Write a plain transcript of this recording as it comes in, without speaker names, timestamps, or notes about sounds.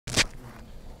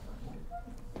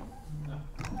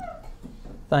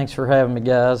Thanks for having me,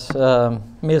 guys.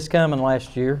 Missed coming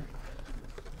last year.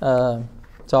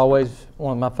 It's always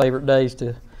one of my favorite days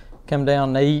to come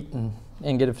down and eat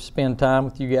and get to spend time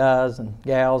with you guys and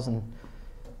gals, and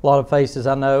a lot of faces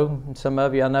I know, and some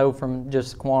of you I know from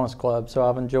just the Kiwanis Club, so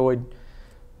I've enjoyed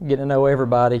getting to know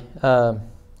everybody.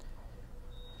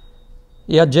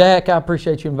 Yeah, Jack, I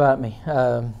appreciate you inviting me.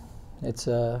 This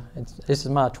is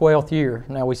my 12th year.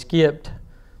 Now, we skipped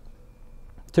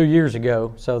 2 years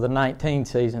ago, so the 19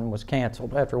 season was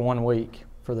canceled after 1 week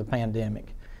for the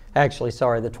pandemic. Actually,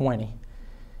 sorry, the 20.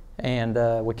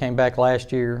 And we came back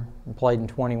last year and played in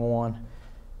 21,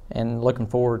 and looking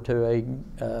forward to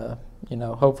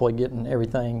hopefully getting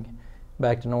everything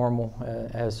back to normal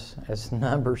as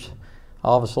numbers.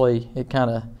 Obviously, it kind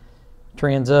of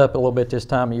trends up a little bit this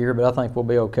time of year, but I think we'll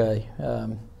be okay.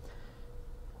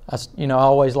 I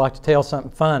always like to tell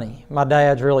something funny. My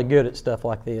dad's really good at stuff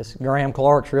like this. Graham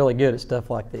Clark's really good at stuff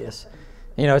like this.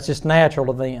 It's just natural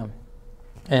to them.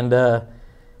 And I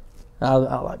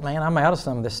like, man, I'm out of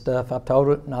some of this stuff. I've told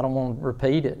it, and I don't want to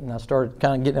repeat it. And I started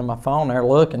kind of getting in my phone there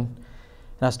looking, and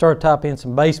I started typing in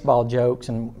some baseball jokes.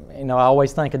 And I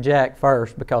always think of Jack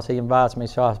first because he invites me,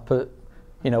 so I put,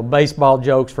 baseball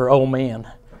jokes for old men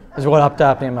is what I'm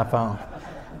typing in my phone.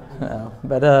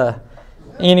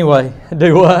 Anyway,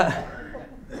 do what?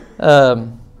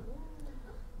 Going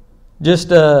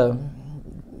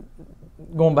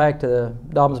back to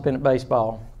Dobyns Bennett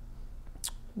baseball,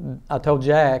 I told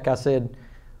Jack, I said,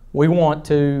 we want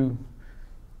to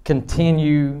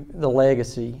continue the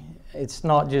legacy. It's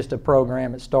not just a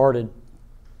program that started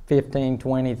 15,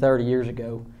 20, 30 years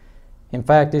ago. In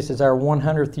fact, this is our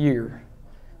 100th year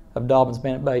of Dobyns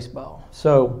Bennett baseball.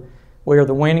 So we are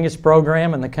the winningest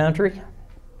program in the country.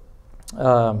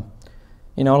 A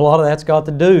lot of that's got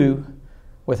to do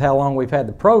with how long we've had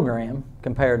the program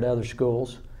compared to other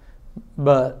schools,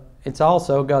 but it's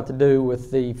also got to do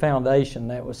with the foundation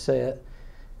that was set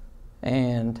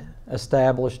and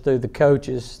established through the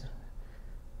coaches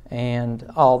and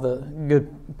all the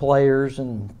good players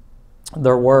and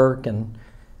their work. And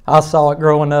I saw it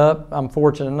growing up. I'm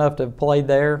fortunate enough to have played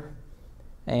there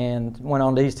and went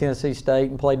on to East Tennessee State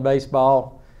and played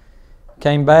baseball.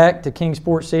 Came back to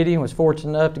Kingsport City and was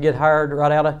fortunate enough to get hired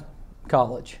right out of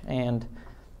college. And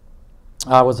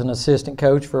I was an assistant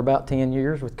coach for about 10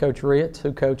 years with Coach Ritz,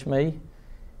 who coached me.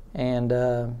 And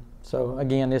so,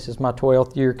 again, this is my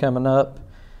 12th year coming up.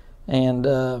 And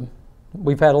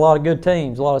we've had a lot of good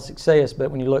teams, a lot of success, but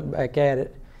when you look back at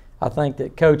it, I think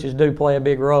that coaches do play a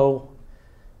big role.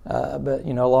 But,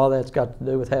 a lot of that's got to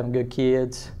do with having good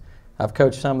kids. I've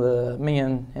coached some of the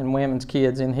men and women's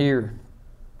kids in here,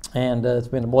 and it's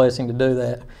been a blessing to do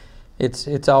that.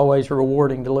 It's always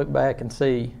rewarding to look back and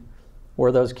see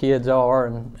where those kids are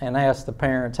and ask the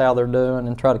parents how they're doing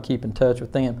and try to keep in touch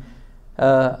with them.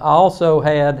 I also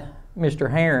had Mr.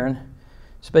 Heron.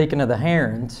 Speaking of the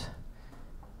Herons,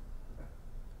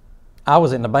 I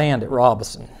was in the band at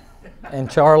Robinson, and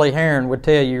Charlie Heron would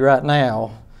tell you right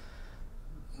now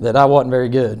that I wasn't very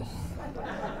good.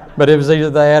 But it was either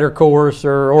that or chorus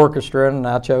or orchestra, and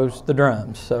I chose the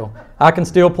drums. So I can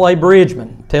still play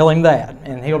Bridgman. Tell him that,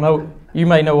 and he'll know. You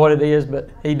may know what it is, but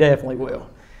he definitely will.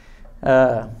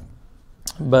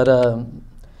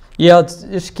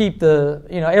 Just keep the,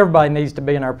 everybody needs to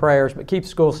be in our prayers, but keep the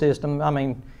school system. I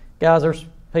mean, guys, there's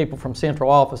people from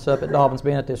central office up at Dobyns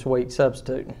Bennett this week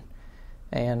substituting,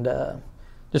 and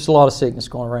just a lot of sickness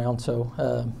going around. So,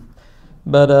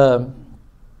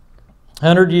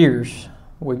 100 years.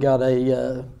 We got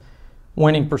a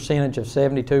winning percentage of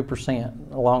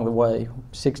 72% along the way,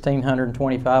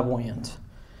 1,625 wins.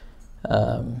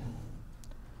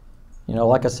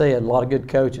 Like I said, a lot of good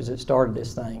coaches that started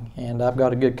this thing, and I've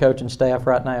got a good coaching staff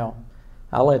right now.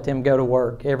 I let them go to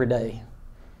work every day.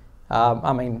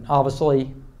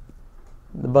 Obviously,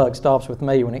 the buck stops with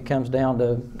me when it comes down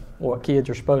to what kids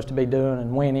are supposed to be doing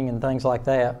and winning and things like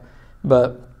that.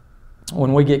 But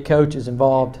when we get coaches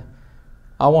involved,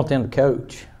 I want them to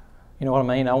coach. You know what I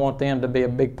mean? I want them to be a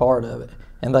big part of it,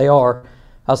 and they are.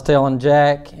 I was telling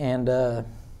Jack, and I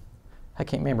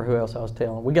can't remember who else I was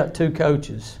telling. We got 2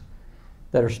 coaches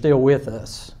that are still with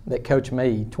us that coached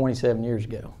me 27 years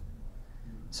ago.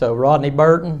 So Rodney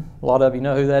Burton, a lot of you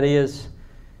know who that is.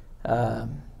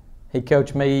 He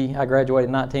coached me. I graduated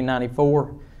in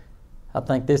 1994. I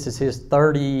think this is his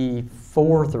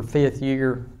 34th or 5th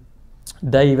year.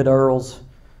 David Earls,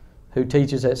 who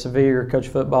teaches at Sevier, coached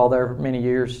football there for many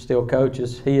years, still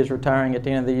coaches. He is retiring at the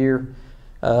end of the year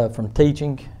from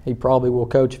teaching. He probably will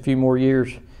coach a few more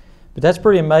years. But that's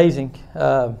pretty amazing,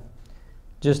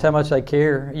 just how much they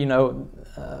care.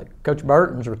 Coach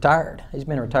Burton's retired. He's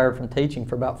been retired from teaching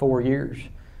for about 4 years.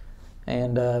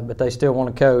 and but they still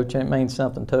want to coach, and it means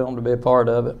something to them to be a part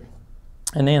of it.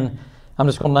 And then I'm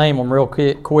just going to name them real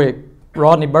quick.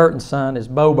 Rodney Burton's son is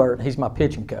Bo Burton. He's my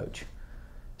pitching coach.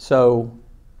 So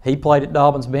he played at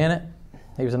Dobyns Bennett.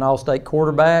 He was an all-state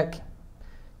quarterback.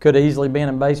 Could have easily been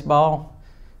in baseball,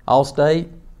 all-state.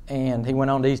 And he went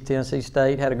on to East Tennessee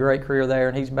State, had a great career there,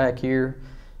 and he's back here.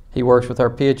 He works with our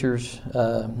pitchers.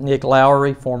 Nick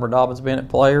Lowry, former Dobyns Bennett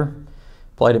player,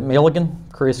 played at Milligan.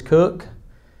 Chris Cook,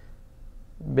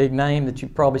 big name that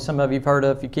some of you have heard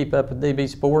of if you keep up with DB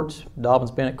Sports.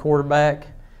 Dobyns Bennett quarterback,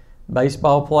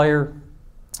 baseball player.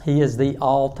 He is the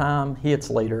all-time hits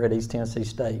leader at East Tennessee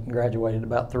State and graduated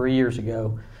about 3 years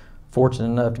ago. Fortunate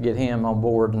enough to get him on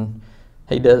board, and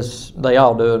they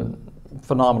all do a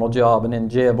phenomenal job. And then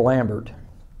Jeb Lambert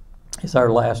is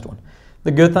our last one.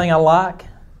 The good thing I like,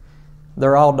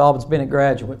 they're all Dobyns Bennett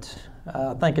graduates.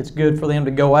 I think it's good for them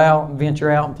to go out and venture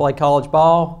out and play college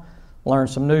ball, learn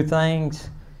some new things,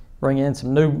 bring in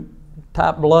some new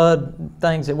type blood,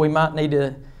 things that we might need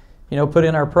to, put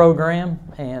in our program.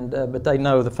 And but they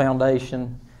know the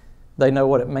foundation. They know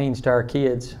what it means to our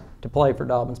kids to play for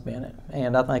Dobyns Bennett,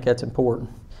 and I think that's important.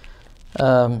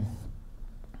 Let's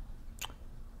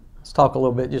talk a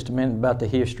little bit, just a minute, about the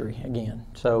history again.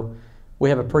 So we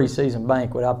have a preseason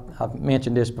banquet. I've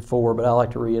mentioned this before, but I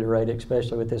like to reiterate it,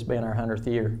 especially with this being our 100th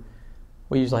year.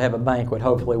 We usually have a banquet.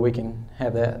 Hopefully we can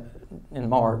have that in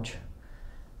March.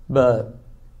 But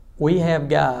we have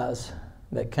guys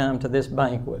that come to this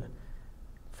banquet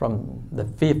from the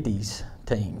 50s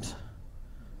teams,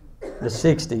 the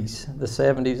 60s, the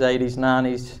 70s, 80s,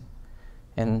 90s,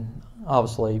 and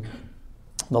obviously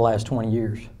the last 20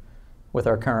 years with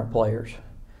our current players.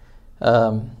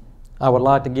 I would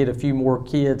like to get a few more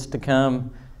kids to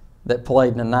come that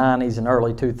played in the 90s and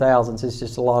early 2000s. It's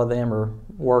just a lot of them are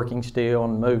working still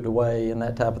and moved away and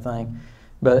that type of thing.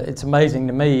 But it's amazing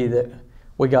to me that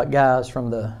we got guys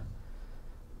from the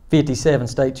 57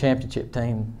 state championship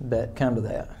team that come to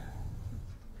that.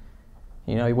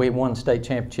 We won the state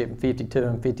championship in 52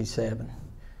 and 57.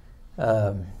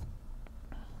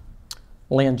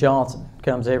 Lynn Johnson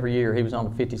comes every year. He was on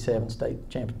the 57 state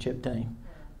championship team.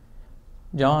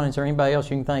 John, is there anybody else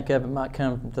you can think of that might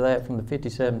come to that from the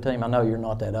 57 team? I know you're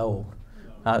not that old,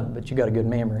 but you got a good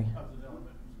memory.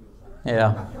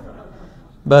 Yeah.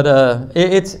 But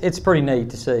it's pretty neat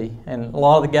to see. And a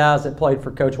lot of the guys that played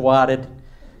for Coach Whited,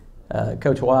 played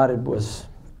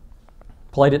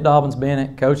at Dobyns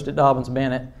Bennett, coached at Dobyns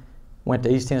Bennett, went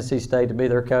to East Tennessee State to be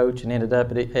their coach, and ended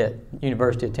up at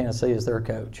University of Tennessee as their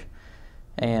coach.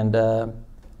 And a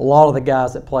lot of the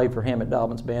guys that played for him at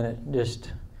Dobyns Bennett,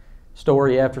 just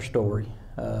story after story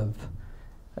of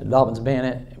Dobyns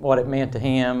Bennett, what it meant to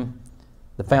him.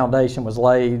 The foundation was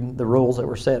laid, the rules that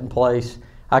were set in place.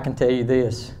 I can tell you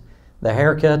this, the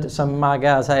haircut that some of my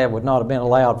guys have would not have been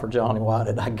allowed for Johnny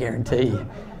Whited, I guarantee you.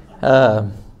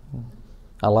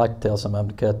 I like to tell some of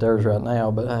them to cut theirs right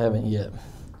now, but I haven't yet.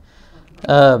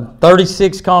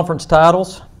 36 conference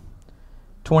titles,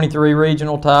 23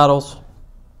 regional titles,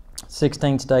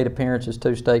 16 state appearances,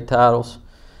 2 state titles.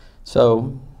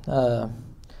 So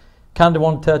kind of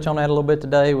want to touch on that a little bit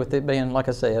today with it being, like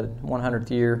I said, 100th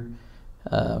year.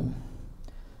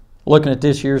 Looking at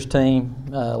this year's team,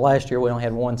 last year we only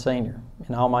had 1 senior.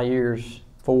 In all my years,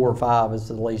 4 or 5 is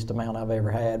the least amount I've ever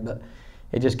had, but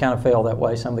it just kind of fell that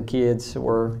way. Some of the kids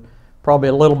were probably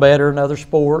a little better in other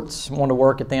sports, wanted to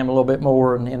work at them a little bit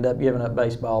more and end up giving up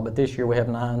baseball. But this year we have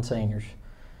 9 seniors.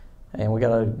 And we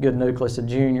got a good nucleus of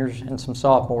juniors and some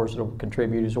sophomores that will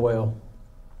contribute as well.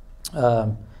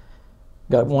 Got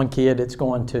 1 kid that's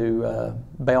going to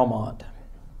Belmont.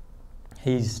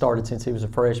 He's started since he was a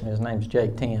freshman. His name's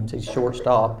Jake Timms. He's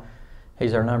shortstop.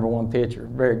 He's our #1 pitcher.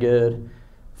 Very good.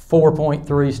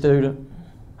 4.3 student,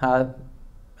 high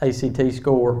ACT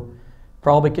score.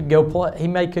 Probably could go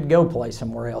play. Could go play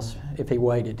somewhere else if he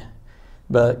waited.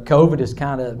 But COVID has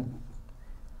kind of,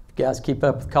 if you guys keep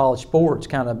up with college sports,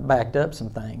 kind of backed up some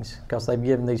things because they've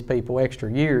given these people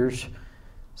extra years,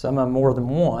 some of them more than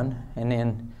 1, and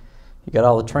then you got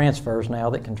all the transfers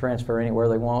now that can transfer anywhere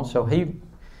they want. So he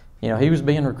was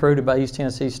being recruited by East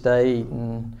Tennessee State,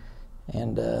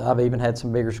 and I've even had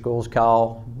some bigger schools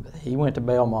call. He went to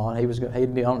Belmont.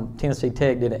 He'd be on Tennessee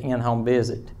Tech. Did an in-home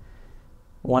visit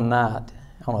one night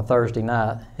on a Thursday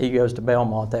night. He goes to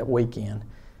Belmont that weekend.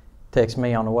 Texts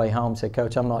me on the way home. Said,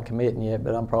 "Coach, I'm not committing yet,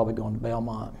 but I'm probably going to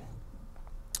Belmont."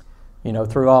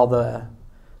 Through all the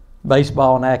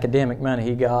baseball and academic money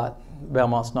he got,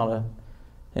 Belmont's not a,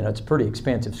 it's a pretty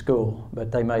expensive school,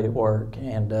 but they made it work,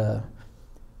 and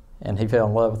he fell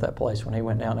in love with that place when he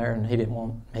went down there, and he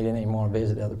didn't even want to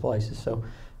visit other places. So,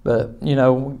 but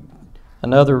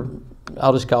another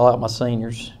I'll just call out my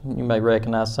seniors. You may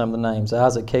recognize some of the names.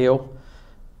 Isaac Hill,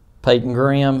 Peyton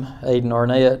Graham, Aiden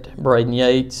Arnett, Braden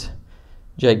Yates,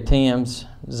 Jake Timms,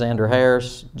 Xander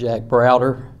Harris, Jack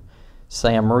Browder,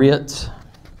 Sam Ritz,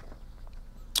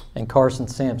 and Carson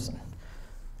Simpson.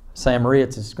 Sam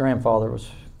Ritz, his grandfather, was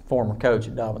former coach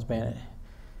at Dobyns Bennett.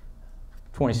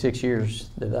 26 years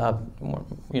that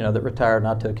that retired, and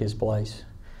I took his place.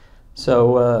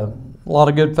 So a lot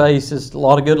of good faces, a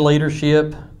lot of good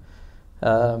leadership.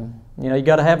 You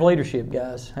got to have leadership,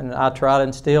 guys, and I try to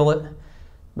instill it.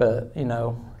 But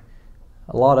a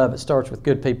lot of it starts with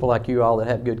good people like you all that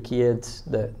have good kids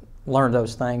that learn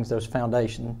those things, those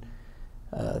foundation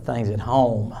things at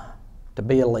home to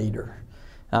be a leader.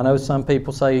 I know some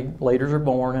people say leaders are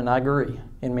born, and I agree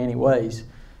in many ways,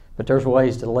 but there's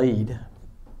ways to lead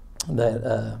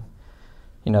that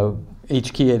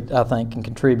each kid, I think, can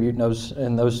contribute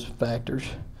in those factors.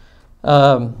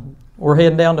 We're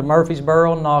heading down to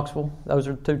Murfreesboro and Knoxville. Those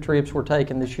are 2 trips we're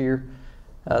taking this year.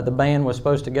 The band was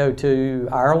supposed to go to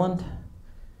Ireland.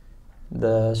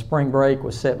 The spring break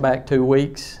was set back 2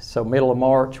 weeks, so middle of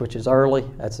March, which is early.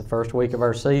 That's the first week of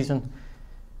our season.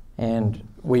 And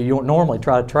we normally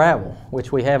try to travel,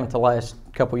 which we haven't the last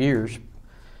couple years.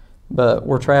 But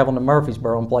we're traveling to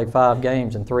Murfreesboro and play 5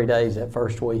 games in 3 days that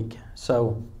first week.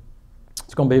 So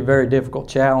it's going to be a very difficult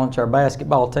challenge. Our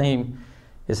basketball team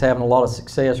is having a lot of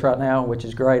success right now, which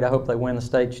is great. I hope they win the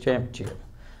state championship.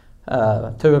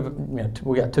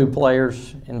 We got 2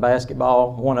 players in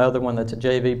basketball, one other one that's a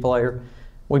JV player.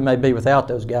 We may be without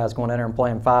those guys going in there and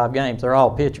playing 5 games. They're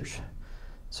all pitchers.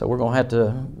 So we're going to have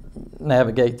to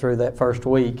navigate through that first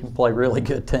week and play really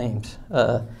good teams.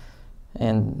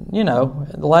 And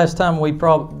the last time we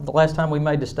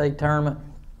made the state tournament,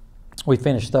 we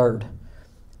finished 3rd.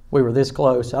 We were this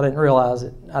close. I didn't realize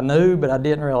it. I knew, but I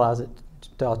didn't realize it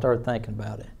until I started thinking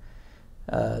about it.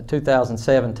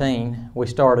 2017, we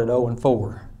started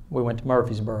 0-4. We went to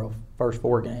Murfreesboro, first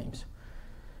 4 games.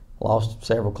 Lost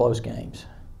several close games.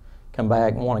 Come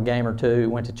back and won a game or 2.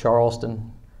 Went to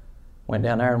Charleston. Went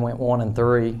down there and went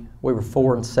 1-3. We were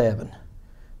 4-7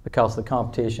 because of the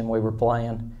competition we were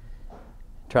playing,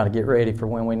 trying to get ready for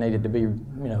when we needed to be,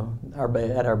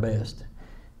 at our best.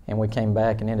 And we came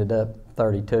back and ended up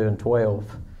 32-12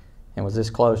 and was this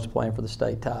close to playing for the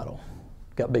state title.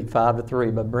 Got beat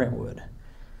 5-3 by Brentwood.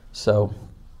 So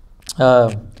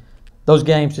those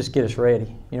games just get us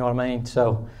ready, you know what I mean?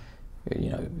 So,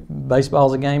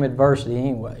 baseball's a game of adversity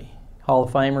anyway. Hall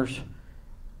of Famers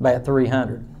bat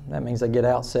 300. That means they get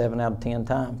out 7 out of 10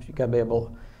 times. You got to be able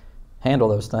to handle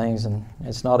those things, and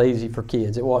it's not easy for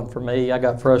kids. It wasn't for me. I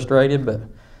got frustrated, but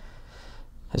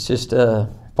it's just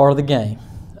part of the game.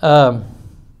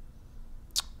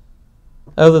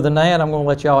 Other than that, I'm going to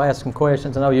let y'all ask some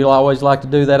questions. I know you'll always like to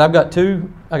do that. I got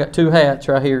two hats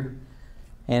right here,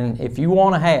 and if you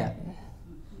want a hat,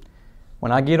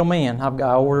 when I get them in,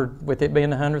 I ordered, with it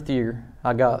being the 100th year,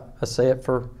 I got a set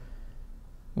for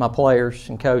my players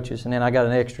and coaches, and then I got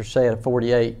an extra set of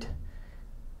 48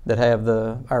 that have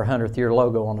our 100th year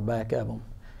logo on the back of them.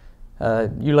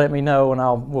 You let me know,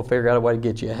 and we'll figure out a way to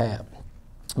get you a hat.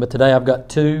 But today I've got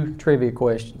 2 trivia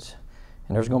questions,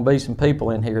 and there's going to be some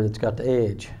people in here that's got the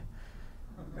edge.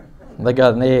 They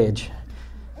got an edge.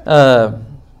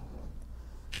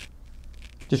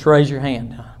 Just raise your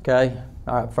hand, okay?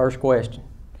 All right, first question.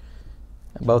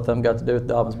 Both of them got to do with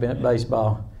Dobyns Bennett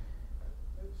baseball.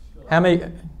 How many?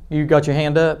 You got your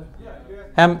hand up?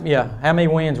 How many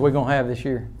wins are we going to have this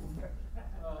year?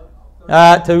 All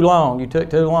right, too long. You took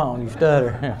too long. You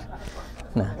stutter.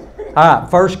 No. All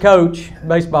right, first coach,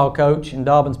 baseball coach in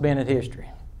Dobyns Bennett history.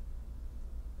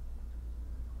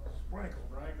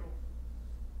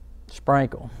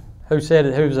 Sprinkle. Who said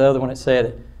it? Who's the other one that said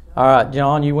it? All right,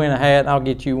 John, you win a hat, and I'll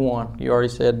get you one. You already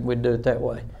said we'd do it that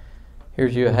way.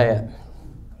 Here's you a hat.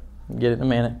 Get it in a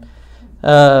minute.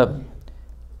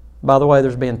 By the way,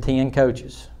 there's been 10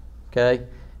 coaches, okay?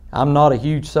 I'm not a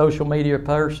huge social media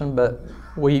person, but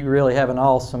we really have an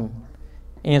awesome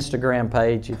Instagram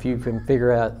page. If you can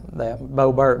figure out that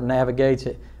Bo Burton navigates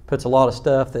it, puts a lot of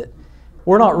stuff that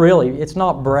it's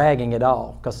not bragging at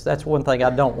all, because that's one thing I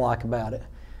don't like about it.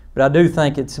 But I do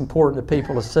think it's important to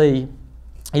people to see.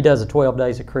 He does the 12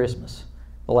 days of Christmas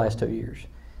the last 2 years.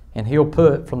 And he'll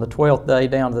put from the 12th day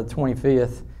down to the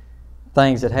 25th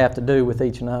things that have to do with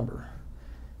each number.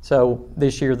 So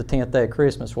this year, the 10th day of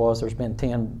Christmas there's been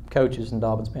 10 coaches in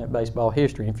Dobyns Bennett baseball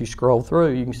history. And if you scroll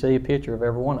through, you can see a picture of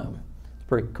every one of them. It's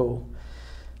pretty cool.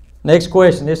 Next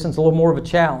question. This one's a little more of a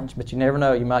challenge, but you never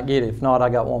know. You might get it. If not, I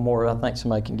got one more I think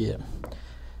somebody can get.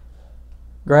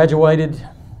 Graduated,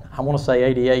 I want to say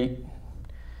 88.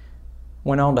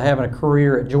 Went on to having a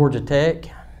career at Georgia Tech.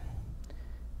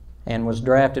 and was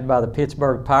drafted by the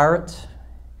Pittsburgh Pirates.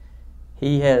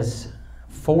 He has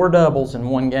 4 doubles in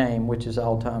one game, which is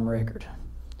all-time record.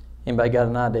 Anybody got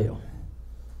an idea?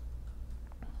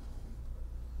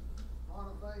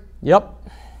 Yep.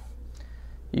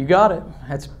 You got it.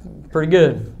 That's pretty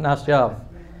good. Nice job.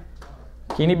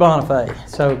 Kenny Bonifay.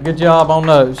 So good job on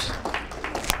those.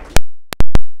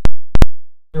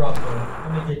 Drop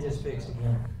there. Let me get this fixed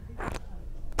again.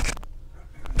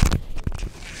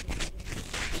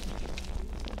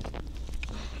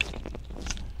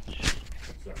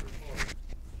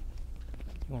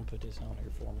 You want to put this on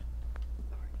here for me?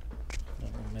 I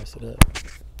don't want to mess it up.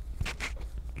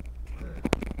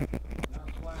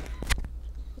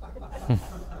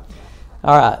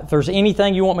 All right, if there's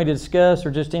anything you want me to discuss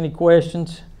or just any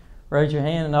questions, raise your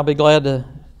hand and I'll be glad to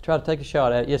try to take a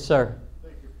shot at it. Yes, sir.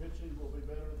 Think your pitching will be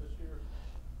better this year?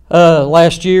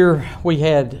 Last year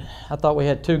I thought we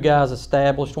had 2 guys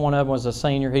established. One of them was a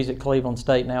senior. He's at Cleveland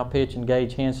State now pitching,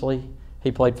 Gage Hensley.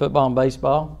 He played football and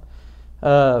baseball.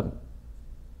 The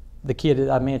kid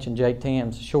that I mentioned, Jake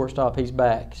Timms, shortstop, he's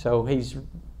back. So he's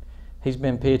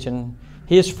been pitching.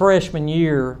 His freshman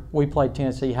year, we played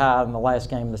Tennessee High in the last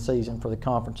game of the season for the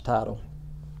conference title.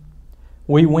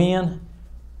 We win,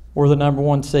 we're the number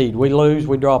 1 seed. We lose,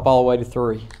 we drop all the way to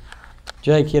 3.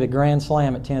 Jake hit a grand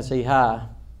slam at Tennessee High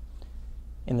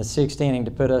in the 6th inning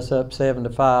to put us up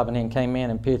 7-5, and then came in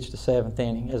and pitched the 7th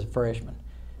inning as a freshman.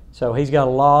 So he's got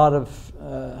a lot of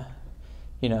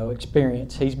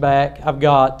experience. He's back. I've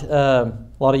got a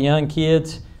lot of young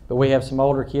kids, but we have some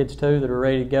older kids too that are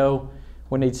ready to go.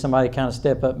 We need somebody to kind of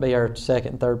step up and be our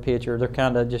second and third pitcher. They're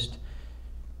kind of just a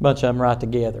bunch of them right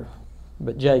together.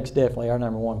 But Jake's definitely our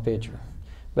number 1 pitcher.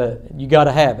 But you got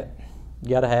to have it. You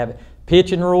got to have it.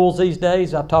 Pitching rules these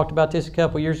days, I talked about this a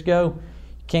couple years ago.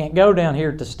 You can't go down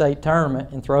here at the state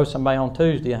tournament and throw somebody on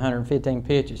Tuesday 115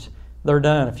 pitches. They're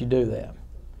done if you do that.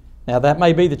 Now, that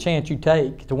may be the chance you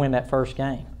take to win that first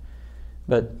game.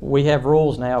 But we have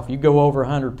rules now. If you go over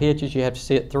 100 pitches, you have to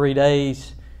sit 3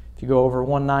 days. If you go over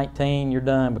 119, you're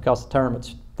done because the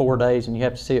tournament's 4 days and you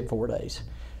have to sit 4 days.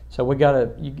 So you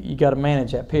got to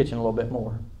manage that pitching a little bit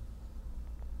more.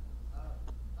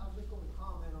 I was just going to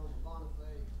comment on the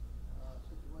Bonifay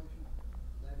situation.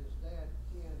 That his dad,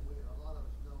 Ken, a lot of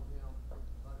us know him,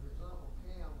 but his uncle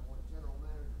Cam was general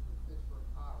manager for the Pittsburgh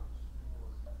Pirates for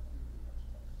a few years.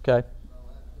 Okay. So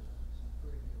that's just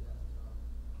pretty good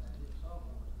that his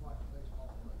uncle was quite a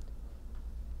baseball player.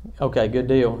 Okay, good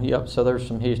deal. Yep, so there's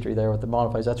some history there with the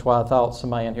Bonifays. That's why I thought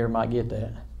somebody in here might get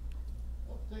that.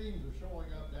 What teams are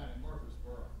showing up down in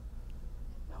Murfreesboro?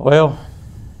 Well,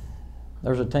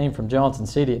 there's a team from Johnson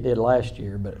City that did last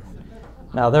year, but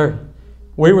now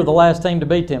we were the last team to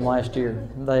beat them last year.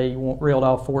 They reeled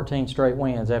off 14 straight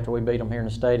wins after we beat them here in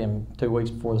the stadium 2 weeks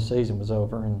before the season was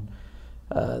over. And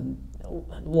a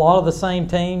lot of the same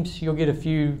teams. You'll get a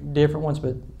few different ones,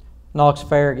 but Knox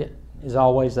Farragut is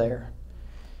always there.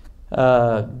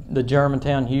 The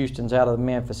Germantown Houstons out of the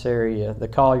Memphis area, the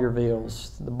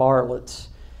Colliervilles, the Bartletts,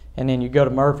 and then you go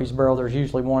to Murfreesboro, there's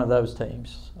usually one of those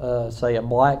teams, say a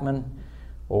Blackman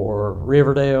or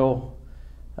Riverdale.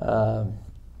 A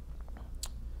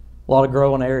lot of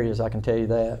growing areas, I can tell you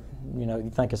that. You know, you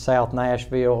think of South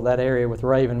Nashville, that area with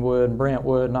Ravenwood and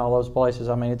Brentwood and all those places.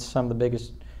 I mean, it's some of the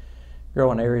biggest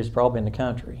growing areas probably in the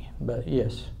country. But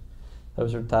yes,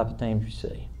 those are the type of teams you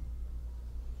see.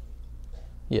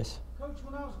 Yes. Coach,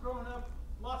 when I was growing up,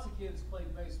 lots of kids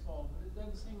played baseball, but it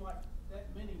doesn't seem like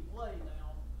that many play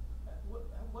now.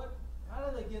 How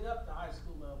do they get up to high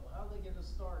school level? How do they get a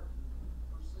start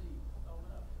and proceed?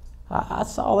 I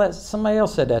saw that. Somebody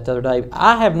else said that the other day.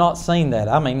 I have not seen that.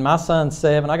 I mean, my son's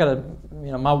 7. I got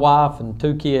my wife and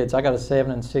 2 kids. I got a 7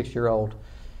 and 6-year-old,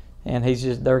 and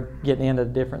they're getting into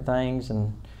different things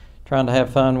and trying to have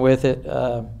fun with it.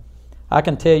 I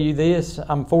can tell you this.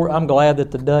 I'm glad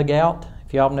that the dugout.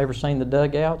 If y'all have never seen the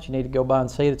dugout, you need to go by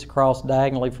and see it. It's across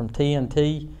diagonally from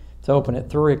TNT. It's open at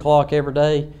 3 o'clock every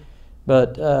day.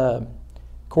 But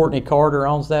Courtney Carter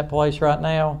owns that place right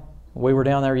now. We were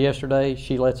down there yesterday.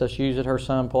 She lets us use it. Her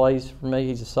son plays for me.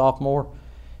 He's a sophomore.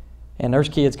 And there's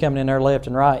kids coming in there left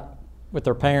and right with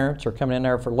their parents or coming in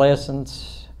there for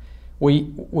lessons.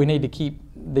 We need to keep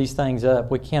these things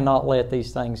up. We cannot let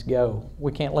these things go.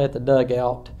 We can't let the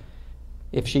dugout,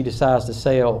 if she decides to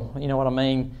sell, you know what I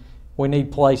mean? We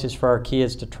need places for our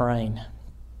kids to train.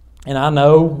 And I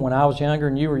know when I was younger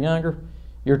and you were younger,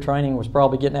 your training was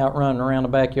probably getting out running around the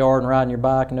backyard and riding your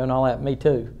bike and doing all that. Me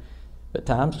too. But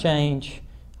times change.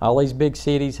 All these big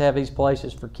cities have these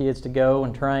places for kids to go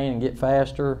and train and get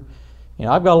faster. You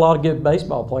know, I've got a lot of good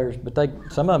baseball players, but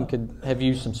some of them could have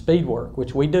used some speed work,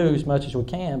 which we do as much as we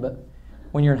can, but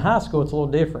when you're in high school, it's a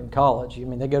little different in college. I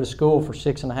mean, they go to school for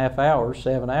 6.5 hours,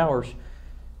 7 hours.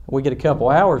 We get a couple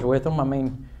hours with them. I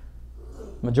mean,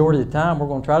 majority of the time we're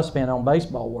going to try to spend on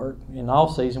baseball work. In the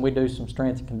off season, we do some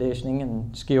strength and conditioning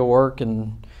and skill work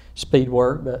and speed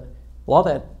work, but a lot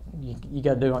of that you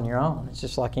got to do on your own. It's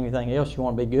just like anything else you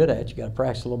want to be good at. You got to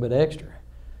practice a little bit extra,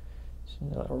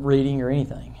 reading or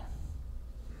anything.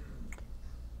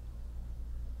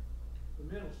 The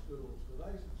middle schools, do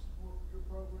they support your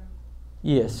program?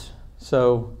 Yes.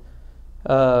 So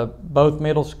both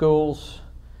middle schools,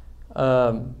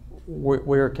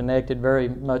 we're connected very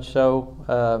much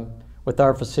so with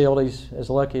our facilities. As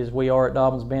lucky as we are at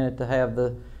Dobyns Bennett to have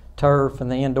the turf and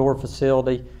the indoor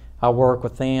facility, I work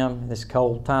with them this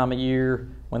cold time of year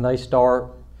when they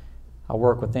start. I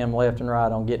work with them left and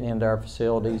right on getting into our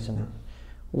facilities, and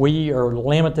we are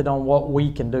limited on what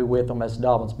we can do with them as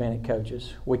Dobyns Bennett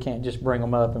coaches. We can't just bring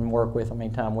them up and work with them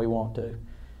anytime we want to.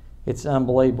 It's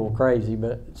unbelievable, crazy,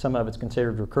 but some of it's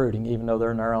considered recruiting, even though they're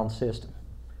in their own system.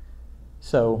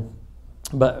 So,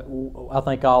 but I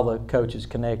think all the coaches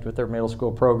connect with their middle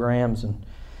school programs and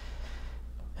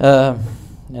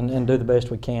do the best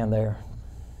we can there.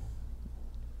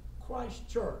 Christ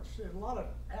Church, a lot of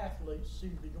athletes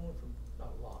seem to be going from, not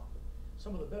a lot, but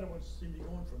some of the better ones seem to be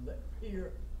going from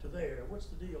here to there. What's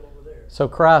the deal over there? So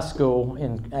Christ School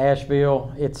in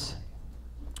Asheville,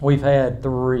 we've had 2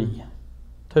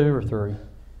 or 3.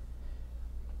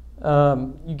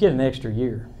 You get an extra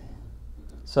year.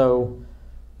 So,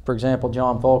 for example,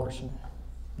 John Fulkerson,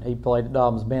 he played at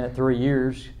Dobyns Bennett 3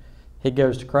 years. He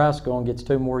goes to Christ School and gets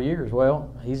 2 more years.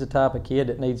 Well, he's the type of kid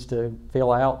that needs to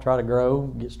fill out, try to grow,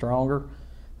 get stronger.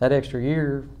 That extra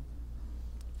year,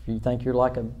 if you think you're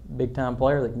like a big-time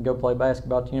player that can go play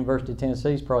basketball at the University of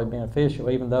Tennessee, is probably beneficial,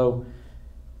 even though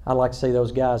I'd like to see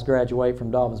those guys graduate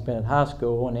from Dobyns Bennett High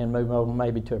School and then move over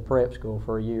maybe to a prep school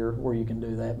for a year where you can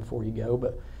do that before you go.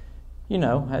 But, you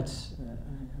know, that's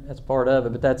part of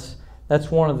it. But that's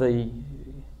one of the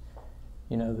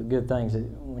the good things that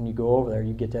when you go over there,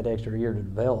 you get that extra year to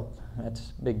develop.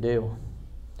 That's a big deal.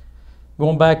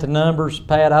 Going back to numbers,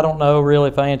 Pat, I don't know really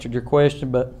if I answered your question,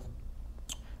 but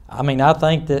I mean, I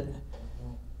think that,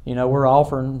 we're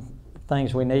offering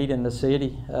things we need in the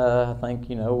city. I think,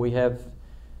 we have,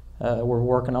 we're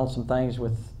working on some things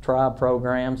with tribe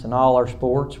programs in all our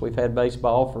sports. We've had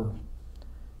baseball for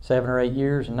 7 or 8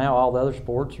 years, and now all the other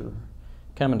sports are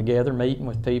coming together, meeting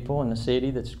with people in the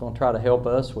city that's going to try to help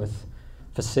us with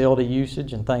facility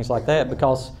usage and things like that,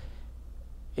 because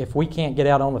if we can't get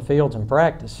out on the fields and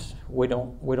practice, we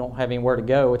don't have anywhere to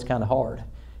go. It's kind of hard.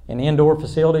 And indoor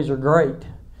facilities are great,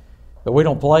 but we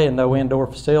don't play in no indoor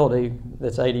facility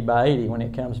that's 80 by 80 when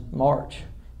it comes March.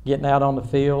 Getting out on the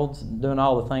fields and doing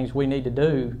all the things we need to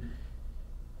do,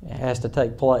 it has to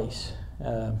take place.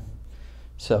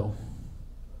 So.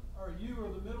 Are you or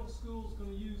the middle schools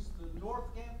going to use the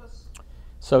north campus?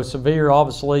 So Sevier,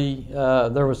 obviously,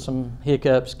 there was some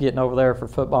hiccups getting over there for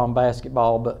football and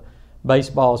basketball, but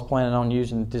baseball is planning on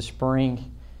using it this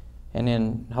spring, and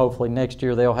then hopefully next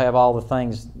year they'll have all the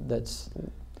things that's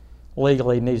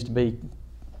legally needs to be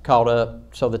caught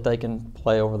up so that they can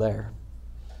play over there.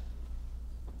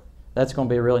 That's going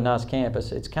to be a really nice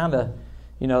campus. It's kind of,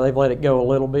 they've let it go a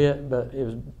little bit, but it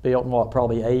was built in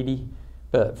probably 80.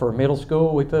 But for middle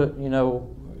school, we put,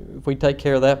 if we take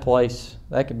care of that place,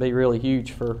 that could be really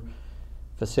huge for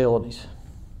facilities.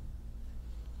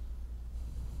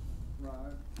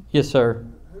 Ryan, Yes, sir.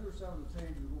 who are some of the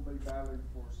teams that will be battling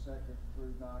for 2nd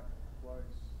through 9th place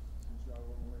since y'all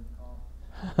will win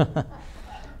the conference?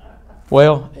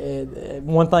 Well,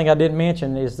 one thing I didn't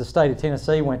mention is the state of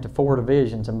Tennessee went to 4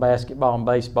 divisions in basketball and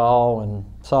baseball and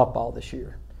softball this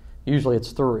year. Usually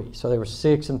it's 3. So there were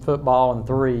 6 in football and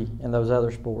 3 in those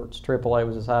other sports. AAA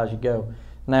was as high as you go.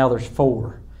 Now there's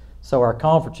 4. So our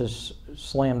conference is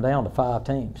slimmed down to 5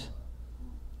 teams.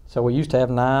 So we used to have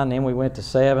 9, then we went to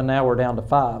 7, now we're down to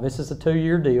 5. This is a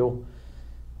 2-year deal.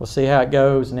 We'll see how it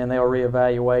goes, and then they'll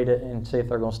reevaluate it and see if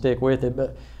they're going to stick with it.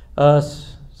 But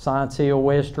us, Science Hill,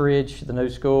 Westridge, the new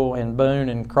school, and Boone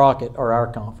and Crockett are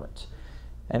our conference.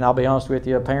 And I'll be honest with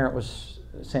you, a parent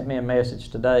sent me a message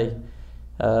today.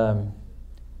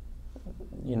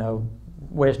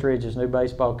 Westridge's new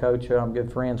baseball coach, who I'm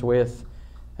good friends with,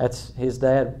 that's his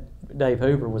dad, Dave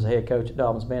Hoover, was a head coach at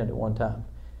Dobyns Bennett at one time.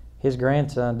 His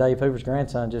grandson, Dave Hoover's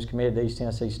grandson, just committed to East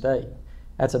Tennessee State.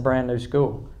 That's a brand new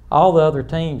school. All the other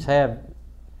teams have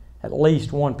at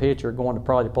least one pitcher going to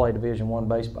probably play Division I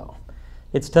baseball.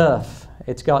 It's tough.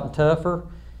 It's gotten tougher.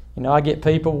 I get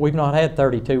people, we've not had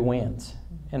 32 wins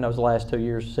in those last 2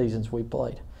 years, seasons we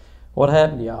played. What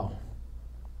happened to y'all?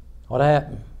 What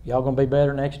happened? Y'all going to be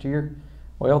better next year?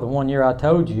 Well, the one year I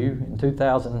told you, in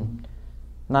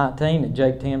 2019, that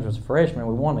Jake Timms was a freshman,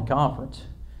 we won the conference.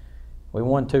 We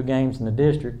won 2 games in the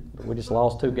district, but we just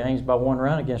lost 2 games by 1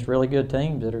 run against really good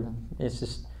teams that are, it's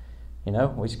just, you know,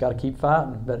 we just got to keep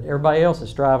fighting. But everybody else is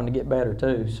striving to get better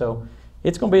too. So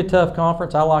it's going to be a tough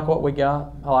conference. I like what we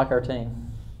got. I like our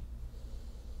team.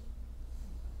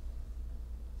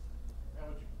 How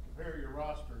would you compare your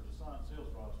roster to Science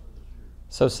Hill's roster this year?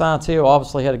 So Science Hill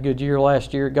obviously had a good year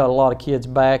last year. Got a lot of kids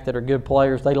back that are good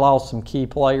players. They lost some key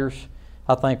players.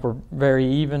 I think we're very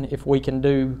even. If we can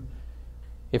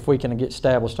get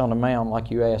established on the mound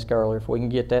like you asked earlier, if we can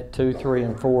get that 2, 3,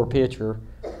 and 4 pitcher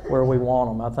where we want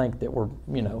them, I think that we're,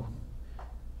 you know,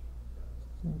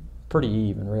 pretty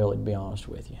even, really, to be honest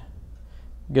with you.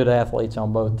 Good athletes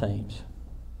on both teams.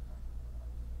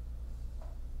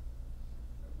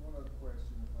 One other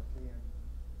question, if I can.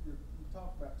 You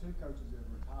talked about 2 coaches that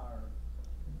retire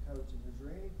in coaching. Is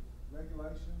there any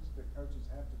regulations that coaches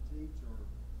have to teach, or?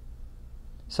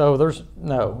 So there's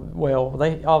no. Well,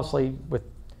 they obviously, with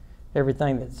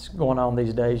everything that's going on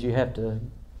these days, you have to.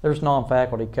 There's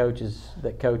non-faculty coaches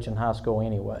that coach in high school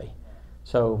anyway.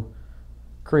 So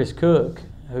Chris Cook,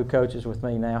 who coaches with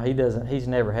me now, he's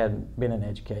never been in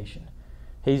education.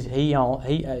 Y'all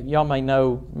may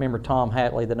remember Tom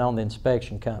Hatley that owned the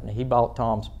inspection company. He bought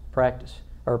Tom's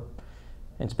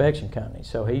inspection company.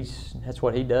 So that's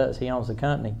what he does. He owns the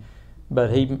company.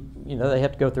 But they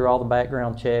have to go through all the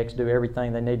background checks, do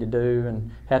everything they need to do,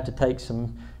 and have to take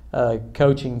some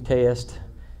coaching tests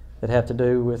that have to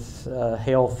do with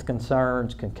health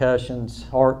concerns, concussions,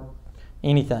 heart,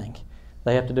 anything.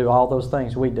 They have to do all those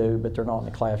things we do, but they're not in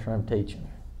the classroom teaching.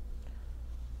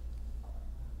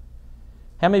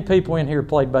 How many people in here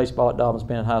played baseball at Dobyns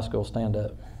Bennett High School? Stand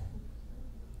up.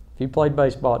 If you played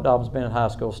baseball at Dobyns Bennett High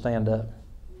School, stand up.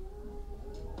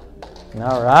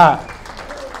 All right.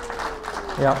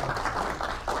 Yep.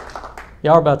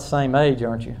 Y'all are about the same age,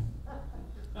 aren't you?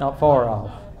 Not far off.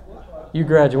 You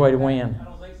graduated when? I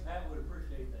don't think Pat would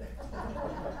appreciate that.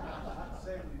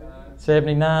 79.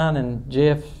 79, and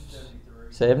Jeff?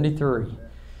 73.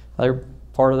 They're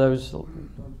part of those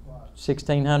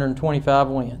 1,625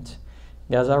 wins.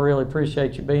 Guys, I really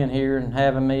appreciate you being here and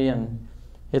having me, and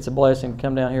it's a blessing to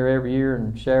come down here every year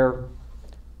and share,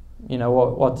 you know,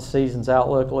 what the season's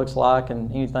outlook looks like, and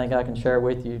anything I can share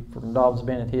with you from Dobyns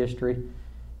Bennett history.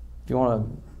 If you want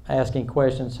to ask any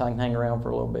questions, I can hang around for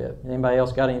a little bit. Anybody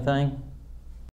else got anything?